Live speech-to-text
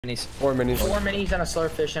Minis. 4 minis. 4 minis and a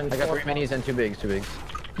slurfish and I got 3 minis and 2 bigs. 2 bigs.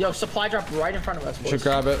 Yo, supply drop right in front of us, boys. Should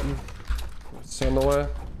grab it. It's on the way.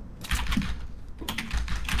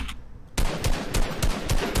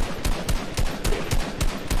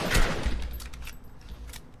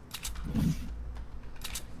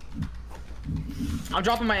 I'm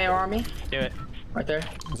dropping my AR on me. Do it. Right there.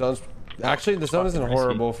 Zone's actually the zone isn't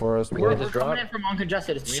horrible for us. We're just coming drop. in from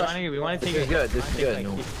uncongested. It's such... We want to take it good. This is good.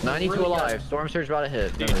 92 really alive. good. Storm surge about to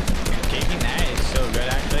hit. Dude, taking that is so good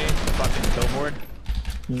actually. Fucking billboard.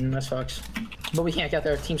 That sucks. But we can't get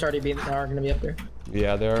there. Teams are gonna be up there.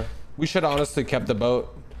 Yeah, there. We should honestly kept the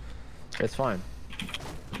boat. It's fine.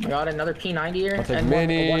 I got another P90 here. I'll take and one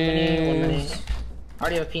mini. minis. I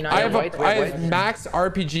already have a P90. I have max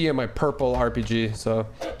RPG in my purple RPG, so.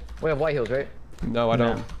 We have white heels, right? No, I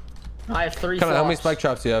don't. I have 3 How many flops. spike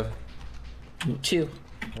traps do you have? 2.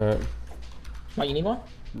 Alright. What, you need one?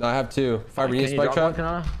 No, I have 2. Fiber, you need spike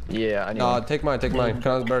trap? Yeah, I need No, one. take mine, take mine.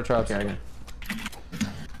 Khanada's better traps. Okay.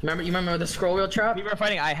 You remember the scroll wheel trap? We were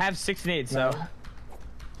fighting. I have 6 nades, so.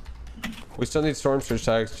 We still need storm surge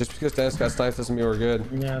tags. Just because Dennis got sniped doesn't mean we're good.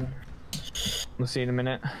 Yeah. We'll see in a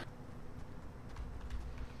minute.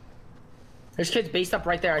 There's kids based up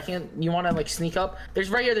right there. I can't. You want to like sneak up? There's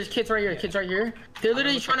right here. There's kids right here. Kids right here. They're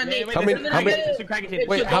literally trying to nade. How many?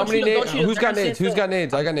 Wait, how many nades? Who's got nades? Who's got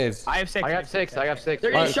nades? I got nades. I have 6. I got 6. I got 6.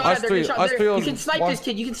 They're getting shot at. They're getting shot. us three You can snipe this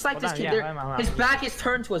kid. You can snipe this on, kid. yeah, His back is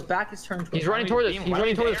turned to us. Back is turned to us. He's running toward us. He's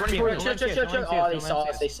running toward us. Running toward us. Chill. Oh, they saw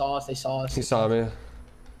us. They saw us. They saw us. He saw me.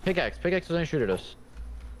 Pickaxe. Pickaxe was gonna shoot at us.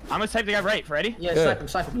 I'm gonna type the guy right. Ready? Yeah, snipe him.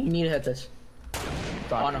 Snipe him. You need to hit this.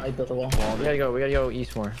 Oh no, I built a wall. We gotta go. We gotta go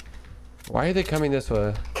east more. Why are they coming this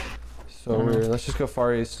way? So weird. Let's just go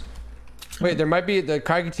far east. Wait, there might be the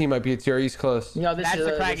Craggy team might be to our east close. No, this That's is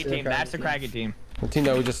the Craggy team. That's the Craggy team. The team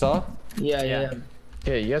that we just saw. Yeah.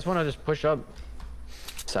 Yeah, you guys want to just push up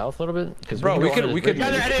south a little bit? Because Bro, we could.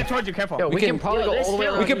 Guys are headed towards you. Careful. Yo, we can probably go all the way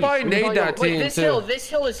around. We could probably nade that team This too.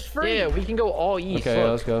 hill is free. Yeah, we can go all east. Okay,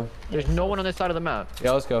 let's go. There's no one on this side of the map.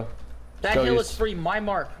 Yeah, let's go. That hill is free. My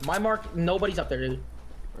mark. Nobody's up there, dude.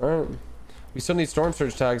 All right. We still need storm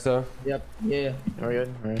surge tags though. Yep. Yeah. Are we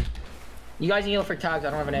good? All right. You guys need to look for tags. I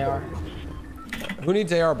don't have an AR. Who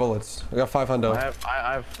needs AR bullets? I got 500. I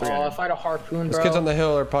have 300. Oh, if I had a harpoon, bro. Those kids on the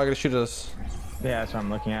hill are probably gonna shoot us. Yeah, that's what I'm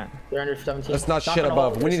looking at. They're under 17. Let's not shit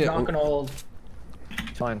above. We need it. Not gonna hold.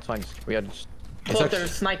 It's fine. It's fine. We had just. Look, they're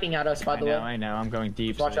sniping at us, by the way. I know. I'm going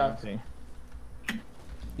deep. Watch so out. see.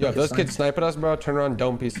 Yo, if those kids snipe at us, bro, turn around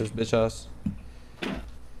dome pieces, bitch ass.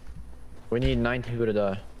 We need 9 people to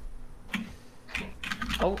die.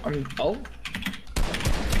 Oh.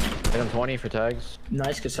 Hit him 20 for tags.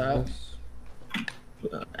 Nice, good side.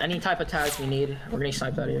 Any type of tags we need, we're gonna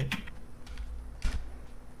snipe out of here.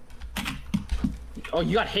 Oh,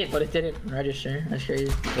 you got hit, but it didn't register. That's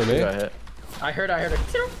crazy. For me? Got hit. I heard it.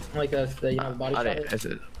 Like the body shot. That's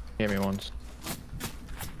it. Hit me once.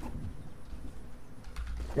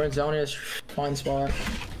 We're in zone is fine spot.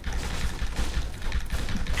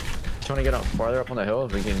 Just want to get up farther up on the hill.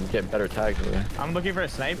 We can get better tags over there. I'm looking for a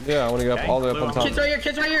snipe. Yeah, I want to get up all the way up on top. Kids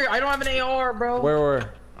right here. I don't have an AR, bro.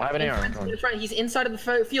 Where? I have an AR. In front. He's inside of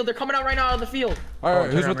the field. They're coming out right now out of the field. All right,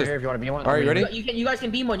 who's with here this? if you want to be one. All right, you ready? You guys can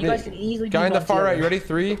beam one. You guys can easily beam Guy in the one far right, together. you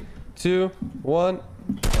ready? 3, 2, 1.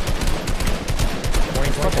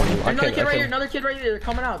 Another kid right here. Another kid right here. They're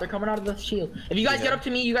coming out. They're coming out of the shield. If you guys get up to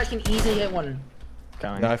me, you guys can easily hit one.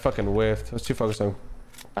 Yeah, I fucking whiffed. I was too focused on.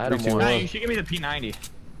 I had him 3, 2, one. 1. You should give me the P90.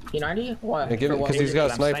 P90? Why? Yeah, give it because he's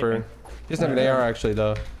got a sniper. He doesn't have an AR actually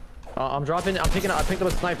though. I'm dropping. I picked up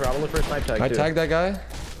a sniper. I will look for a sniper tag. I too. tagged that guy.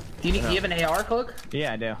 Do you have an AR, Cloak?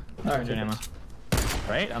 Yeah, I do. Alright, Ammo.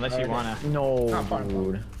 Right? Unless you wanna. No, Not far.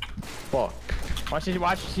 dude. Fuck. Watch Team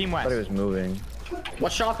I thought he West. was moving.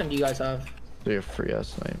 What shotgun do you guys have? Do a free ass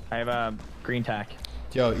snipe. I have a green tack.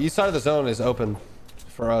 Yo, east side of the zone is open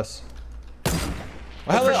for us.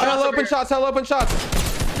 Hell Open shots.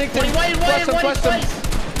 Take One white,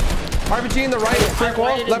 RPG in the right, brick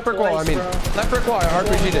wall, left brick wall. I mean, left brick wall. I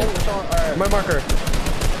RPG'd it. My marker.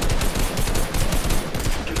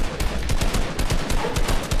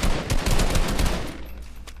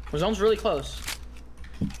 The zone's really close.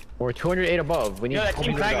 We're 208 above. We need that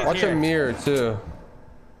team tag is Watch a mirror too.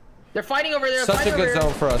 They're fighting over there. Such a good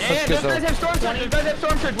zone for us. Yeah, those guys have storm surge. Those guys have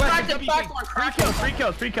storm surge. Cracked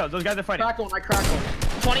him. 3 kills. Those guys are fighting. I cracked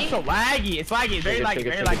one. 20? So laggy. It's laggy. It's very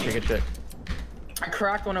laggy. Check. I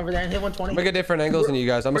cracked one over there and hit 120. We get different angles than you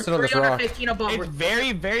guys. I'm gonna sit on this rock. 15 above. It's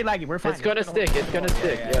very laggy. We're fine. It's gonna stick. Yeah.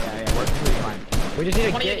 We're completely fine. We just need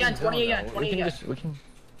to 20 get again, in 20 zone, again, though. 20 again. We can.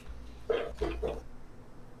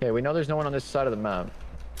 Okay, we know there's no one on this side of the map.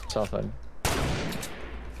 South side.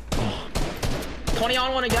 20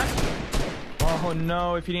 on one again. Oh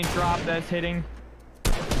no, if he didn't drop, that's hitting.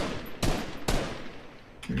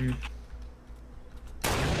 I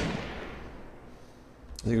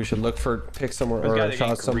think we should look for pick somewhere Those or guys are shot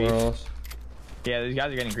getting somewhere griefed. else. Yeah, these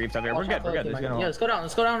guys are getting griefed up here. We're good. We're good. There's gonna Yeah, let's go down.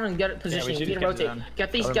 Let's go down and get it positioned. should We need to just get rotate. down.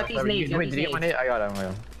 Get these nades. Wait, did you get my nade? I got it. I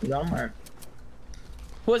got it. You got them? Alright.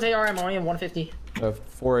 Who has ARM? I only have 150.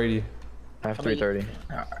 480. I have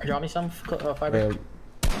 330. Drop me some fiber. Man,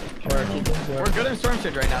 We're good in storm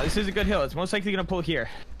surge right now. This is a good hill. It's most likely gonna pull here.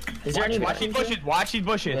 Is there any Watch these bushes. Watch these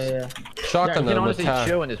bushes. Yeah. shotgun You can them. honestly Attack.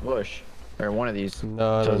 chill in this bush. Or one of these.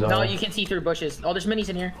 No, I don't know. No, you can see through bushes. Oh, there's minis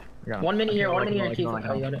in here. Yeah. 1 mini here, 1 mini here. I Keep know, it. I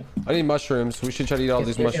know. Oh, you got it. I need mushrooms. We should try to eat all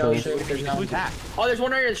these There's no mushrooms. shoot, there's no- Blue tack. Oh, there's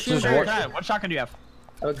one right here. Shoot Just right what? here. What shotgun do you have?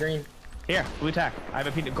 Oh, green. Here, blue tack. I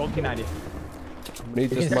have a gold P90. We need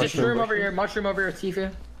this There's a shroom mushroom. over here. Mushroom over here,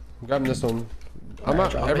 Tfue. Grab this one. I'm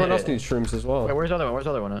not. drop Everyone it. else needs shrooms as well. Wait, where's the other one? Where's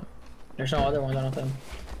the other one at? There's no other ones, I don't think.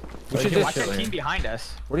 We should Watch just. that team behind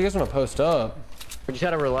us. Where do you guys want to post up? We just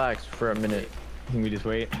gotta relax for a minute. Can we just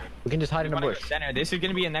wait? We can just hide in a Wanna go bush. center. This is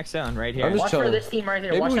gonna be a next zone right here. I'm just Watch for chilling. this team right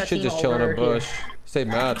here. Maybe Watch we that should team just chill in a over bush. here. Save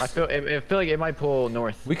I mats. feel like it might pull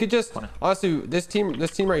north. We could just honestly this team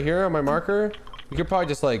right here on my marker. We could probably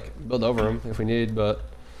just like build over them if we need, but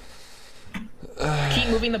Keep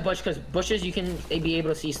moving the bush because bushes you can be able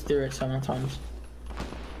to see through it sometimes.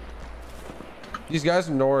 these guys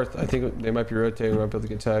north, I think they might be rotating. We might be able to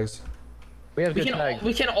get tags. We have We good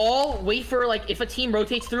tags. can all wait for like if a team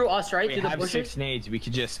rotates through us, right? We Through the have bushes. 6 nades. We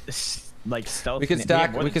could just like stealth. We could have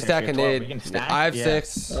stack. more We than could 6 stack or a 12. nade. We can stack. I have Yeah.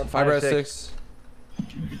 6. Oh, Fiber has 5, 6.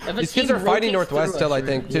 If a These kids team are fighting rotates northwest through still, us, I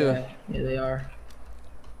think, right? too. Yeah, they are.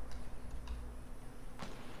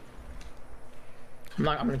 I'm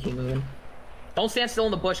gonna keep moving. Don't stand still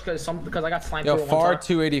in the bush because I got slimed Yo, through it far one time.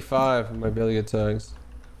 285. We might be able to get tags.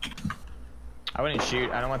 I wouldn't shoot.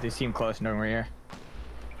 I don't want this team close knowing we're here.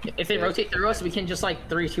 If they rotate through us, we can just like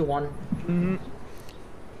 3, 2, 1.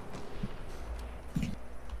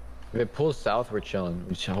 If it pulls south, we're chilling.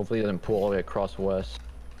 Which hopefully doesn't pull all the way across west.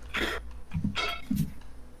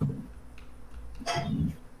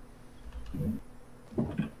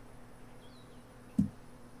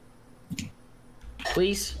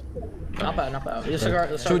 Please. Not bad, not bad.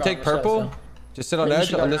 Should we take purple? Just sit on Maybe we edge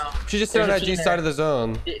should go on this. now. Should just sit There's on a edge team east there. side of the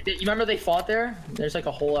zone. You remember they fought there? There's like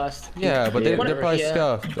a whole ass. Yeah, but they're probably Yeah.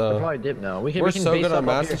 scuffed. We'll though. probably dip now. We can. We're we can so base good on up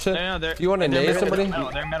mats here. and shit. No, they're. Do you want to they're nade metal,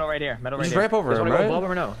 somebody? They're metal right here. Metal right Just here. ramp over Just him, wanna go above right?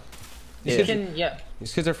 him or no? These You kids, can, yeah.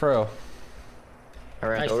 these kids are frail.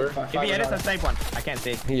 Alright, Nice, over. five, If he edits, five, I snipe one. I can't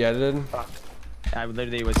see. He edited. I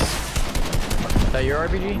literally was. Is that your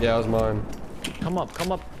RPG? Yeah, it was mine. Come up,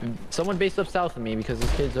 come up. Someone base up south of me because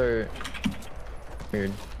these kids are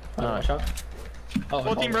weird. Watch out. Oh,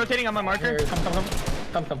 Full team rotating on my marker. Here, come. I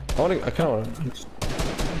kind of want to.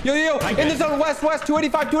 Yo, in the zone, west,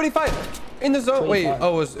 285, 285. In the zone. Wait, 285.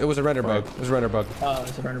 oh, it was a render bug. It was a render bug. Oh,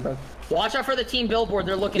 it's a runner bug. Watch out for the team billboard.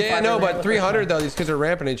 They're looking. Yeah, fiber no, there. but 300 though. These kids are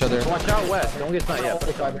ramping each other. Watch out west. Don't get sniped. Yeah.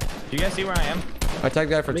 Fiber. Do you guys see where I am? I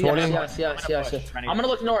tagged guy for 20. Yes. I'm gonna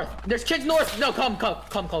look north. There's kids north. No, come,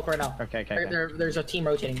 Cloak right now. Okay. There's a team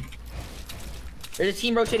rotating. There's a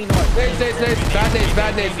team rotating north. Nades.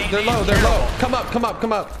 Bad nades. They're low. Come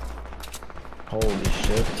up. Holy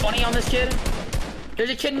shit. 20 on this kid. There's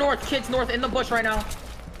a kid north. Kids north in the bush right now.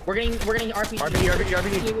 We're getting RPG.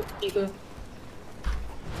 RPG.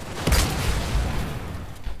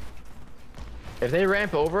 If they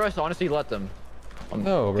ramp over us, honestly, let them.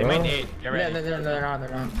 No, They might bro. nade. They're Yeah, ready. they're not.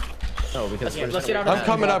 No, because Let's get out of I'm that.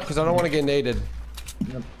 coming up because I don't want to get naded.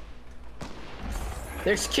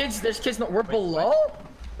 There's kids. We're below.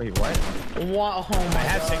 Wait, what? Wow. Oh my I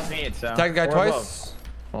have God. 6 nades, so. Tagged guy We're twice.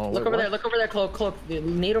 Oh, Look over there. Look over there, Cloak.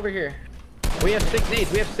 Nade over here. We have 6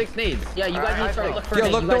 nades. We have 6 nades. Yeah, you guys need to start look for Yo,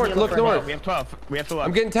 nades. look You guys north, need to look for nades. north. We have 12. We have to look.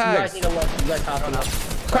 I'm getting You guys tags. need to look. You guys have to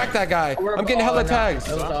look. Crack that guy. I'm getting hella tags.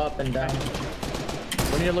 It was up and down.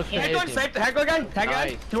 We need to look for Heckler, nades. snipe the Heckler guy. Tag guy.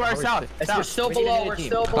 Nice. To our We're south. We're South. still We need below. to We're nade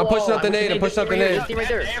still team. below. I'm pushing up the nade. Team right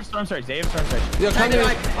there. They have storm surge. They have storm surge. Yo, come to me.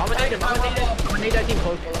 I'm gonna nade him. I'm gonna nade that team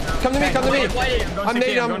close. Come to me. I'm going I'm 16,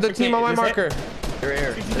 nading. I'm I'm going the team 16. on my Is this marker. You're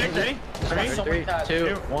here. 66, ready? So 3, many tags.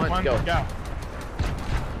 2, 1, go.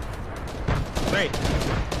 Great.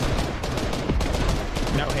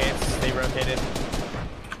 No hits. They rotated.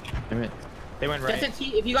 Damn it. They went right.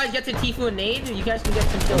 If you guys get to Tfue and nade, you guys can get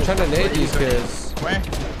some kills. I'm trying to nade these kids. Where?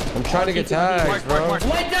 I'm trying to get tags, bro. Mark.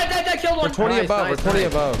 Wait, that killed one. We're 20 Nice, above. We're nice, 20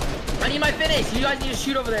 nice. above. I need my finish. You guys need to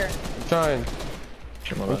shoot over there. I'm trying.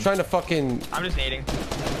 I'm trying to fucking I'm just nading.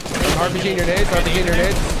 RPG in your nades. RPG in your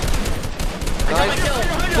nades. Nice.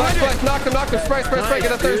 Flash, knock him. Spray. Get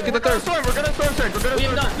the thirst. We're gonna storm surge. We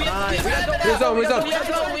have done. We have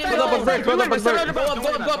Build up on break.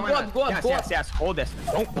 Go up. Yes. Hold this.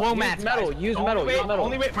 Don't blow mats. Use metal.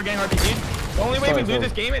 Only way we're getting RPG'd. The only way we lose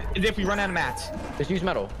this game is if we run out of mats. Just use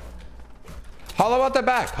metal. Hollow out the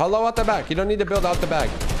back. You don't need to build out the back.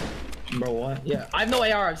 Bro, what? Yeah. I have no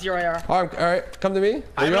AR. I have 0 AR. All right, come to me.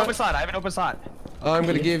 I have an open slot. I'm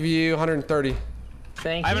gonna give you 130.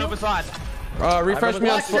 Thank you. I have an open slot. Refresh me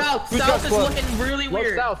on Watch south. South is looking really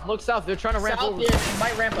weird. Look south. They're trying to ramp South, over. yeah, they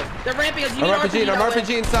might ramp us. They're ramping us. You need I'm RPG that way.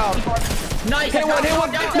 RPGing south. Nice. Hit one.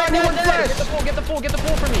 91 flash. Get the full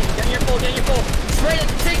for me. Get your full. Spray it.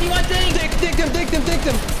 Take one thing. Dig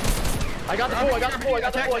them. I got the full.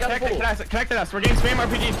 Connected us. We're getting spam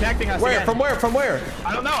RPGs connecting us. Where? Again. From where?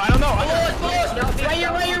 I don't know.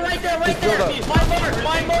 Right there.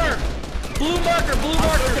 Find more. Blue marker.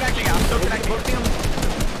 I'm still connecting.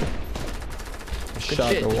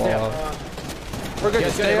 Shot the wall. We're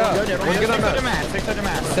good. Stay up. We're good on that. 600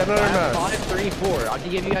 mats. 700 mats. 5, 3, 4. I can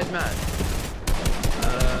give you guys mats.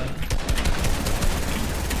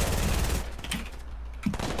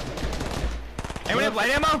 Anyone have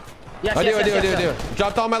light ammo? Yes, I do.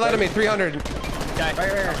 Dropped all my light on me. 300. Okay. Right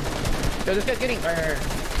here. Yo, this guy's getting. Right here.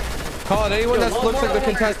 Call it anyone that looks like they're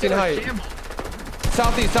contesting height.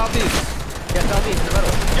 Southeast. Yeah, southeast in the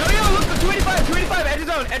middle. Yo, look, 285, edge of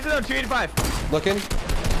zone, 285. Looking.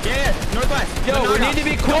 Yeah, northwest. Yo, we need to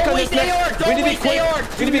be quick on this next. We need to be quick.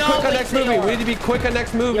 We need to be quick on next movie. We need to be quick on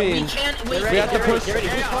next movie. We have to push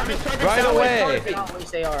right away. Don't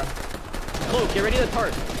waste AR. Cloak, get ready to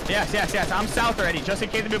tarp. Yes. I'm south already, just in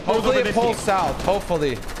case they pulls Hopefully over it this pulls team. south.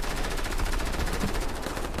 Hopefully.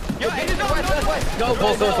 Yo, edge of zone, northwest. Go.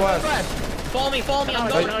 Northwest. Follow me. I'm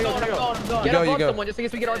going. Get You above go. someone just in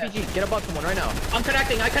case we get RPG. Get above someone right now. I'm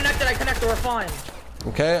connecting. I connected. We're fine.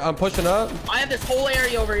 Okay, I'm pushing up. I have this whole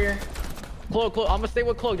area over here. Cloak. I'm gonna stay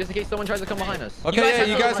with Cloak just in case someone tries to come behind us. Okay,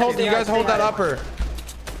 you guys hold that upper.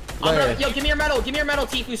 Yo, give me your metal,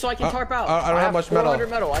 Tfue, so I can tarp out. I don't have much metal. 400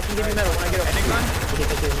 metal. I can give you metal when I get up.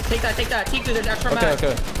 Take that. Tfue, there's extra mats.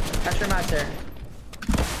 Okay. Extra mats there.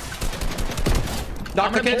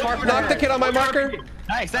 Knock the kid on my marker.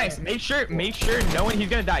 Nice. Make sure knowing he's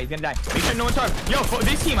gonna die. Make sure no one tarps. Yo, for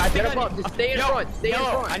this team, I think. Get above. Just stay in front. Stay in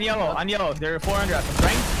front. On yellow. They're 400 us.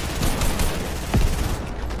 Strength.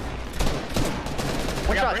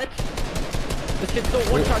 One shot. This kid's still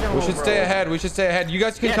one shot down. We should stay ahead. You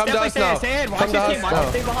guys can come to us now. Stay ahead. Come to us I'll now.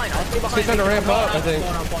 stay behind. He's trying to ramp up, I think.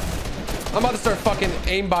 I'm about to start fucking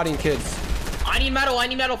aimbotting kids. I need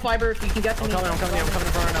metal fiber if you can get to me. I'm coming in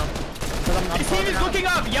front right now. This team is looking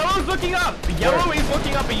up. Yellow's looking up. Yellow is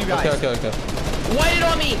looking up at you guys. Okay. Whited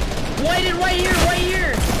on me. Whited right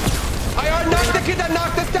here. I knocked the kid that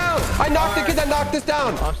knocked us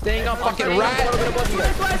down. I'm staying up. Fucking rat.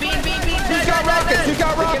 Beam. Who's got rockets?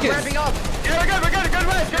 Ramping up. Yeah, we're good. Good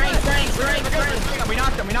way. Strength. We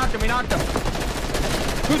knocked him.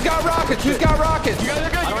 Who's got rockets? You guys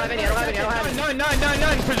are good. I don't have any.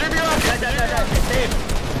 None. Preserve your rockets.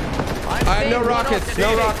 I have no rockets.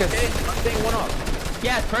 I'm staying one up.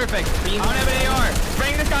 Yes, perfect. I don't have an AR.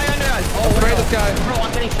 Bring this guy under us. Spray this guy. Bro,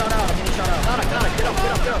 I'm getting shot out. Khanada, get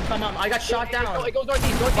up. Come on, I got shot down. It goes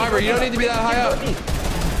northeast. Fiber, you don't need to be that high up.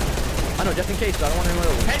 I know, just in case. I don't want anyone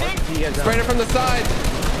to Heading. Spray it from the side.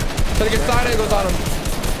 Try to get side angles on him.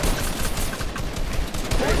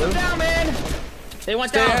 Push him down, man. They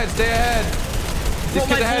went down. Stay ahead. These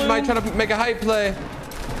kids ahead might try to make a height play.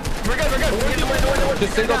 We're good.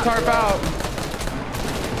 Just single tarp out.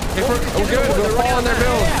 If we're good. We'll fall on their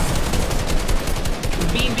build.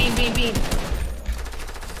 Beam.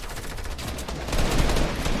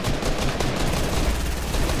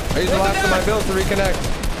 I use the last of my build to reconnect.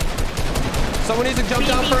 Someone needs to jump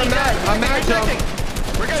down for a mat jump.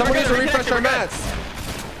 Someone needs to refresh our mats.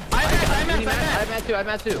 I have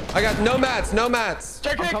mats too. I got no mats.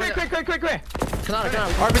 Quick.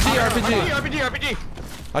 Khanada. RPG.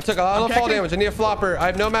 I took a lot of fall damage. I need a flopper. I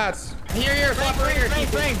have no mats. Here, flopper right here.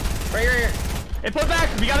 Spring. Right here. It pulled back.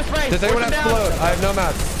 We gotta spray. Does anyone have float? I have no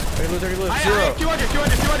mats. Dirty blue. I have 200.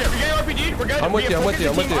 We get RPG'd. We're good. I'm with you.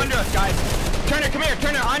 Under us, guys. Turner, come here.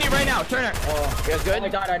 Turner, on you right now. Turner. Oh, you guys good? I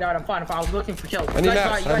died. I'm fine. I was looking for kills. I need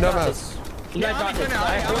mats. I have no mats. You guys got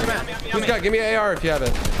this. Who's got? Give me an AR if you have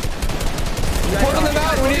it. Pulling them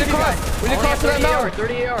out. We need to cross. We need to cross to that mountain.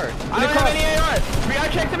 30 AR. I don't have any AR. We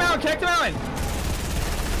gotta check them out.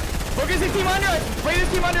 Focus this team under us. Bring this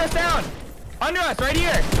team under us down. Under us, right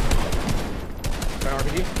here.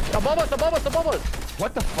 RPG. Above us.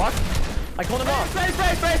 What the fuck? I called him off.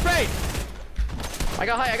 Spray. I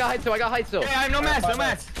got height still. Yeah, I have no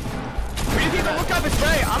mats. We just need to look up and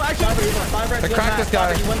spray. I'm actually. I cracked this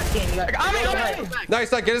guy. I'm in. Nice,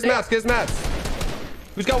 get his mats, get his mats.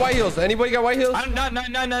 Who's got white heels? Anybody got white heels? No.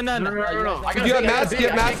 Do you have mats? Do you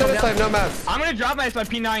have mats on us? I have no mats. I'm gonna drop my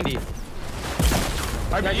P90.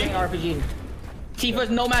 RPG. Tfue's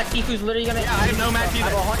no mats. Tfue's literally gonna. Yeah, I have no mats I either.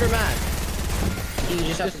 have 100 mats. You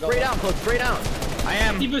just have to go. Spray down, Cloak. Spray down. I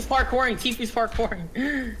am. Tfue's parkouring. Tfue's parkouring.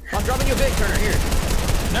 I'm dropping you a big Turner here.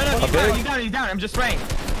 No, he's down. I'm just spraying.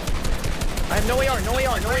 I have no AR. No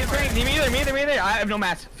AR. Me either. I have no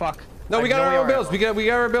mats. Fuck. No, we got our own bills. We got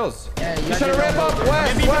our bills. Yeah, you He's trying to ramp up.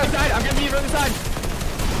 West. I'm gonna be from the side.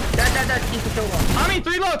 That Tfue kill one. I mean,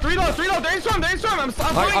 3 low. There is storm. I'm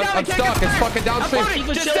floating down. I'm stuck. It's fucking downstream.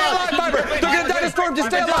 Just Stay alive, Fiber. They're gonna die to storm. Just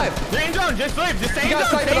stay alive. They're in zone. Just live. Just stay in You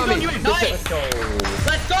got zone. sighted on me. Nice.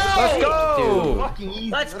 Let's go. Let's go. Fucking easy.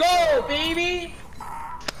 Let's go, baby.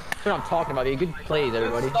 That's what I'm talking about. Good plays,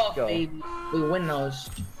 everybody. Let's go, Let's go. baby. We win those.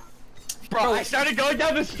 Bro, I started going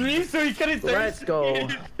down the stream so he couldn't say Let's go.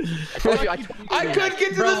 I couldn't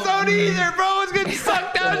get to the zone either, bro. I was getting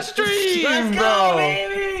sucked downstream, Let's bro. go,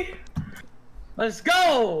 baby. Let's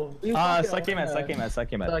go. Suck him out.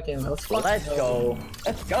 Let's go.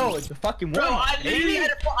 Let's go. It's a fucking Bro, win. I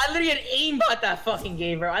literally had aimbot that fucking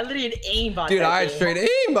game, bro. I literally had aimbot. Dude, that I had game. straight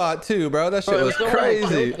aimbot too, bro. That shit was So many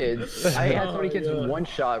crazy. kids. I had so many kids with one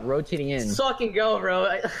shot rotating in. Fucking go, bro.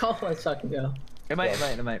 Let's fucking go. It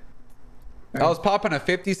might. I was popping a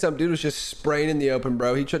 50. Some dude was just spraying in the open,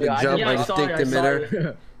 bro. He tried to jump. yeah, I I just saw dinked it, him in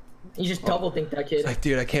her. You just double think that kid. Like,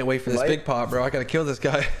 dude, I can't wait for this big pop, bro. I gotta kill this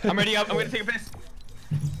guy. I'm ready up. I'm gonna take a piss.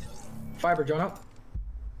 Fiber, join up.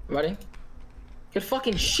 Ready? Good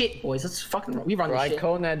fucking shit, boys. Let's fucking we run Bro, this I shit.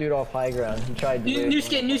 coned that dude off high ground. He tried to New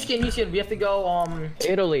skin. We have to go.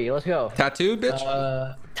 Italy, let's go. Tattooed,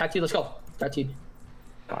 bitch. Tattoo. Let's go. Tattooed.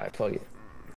 Alright, plug it.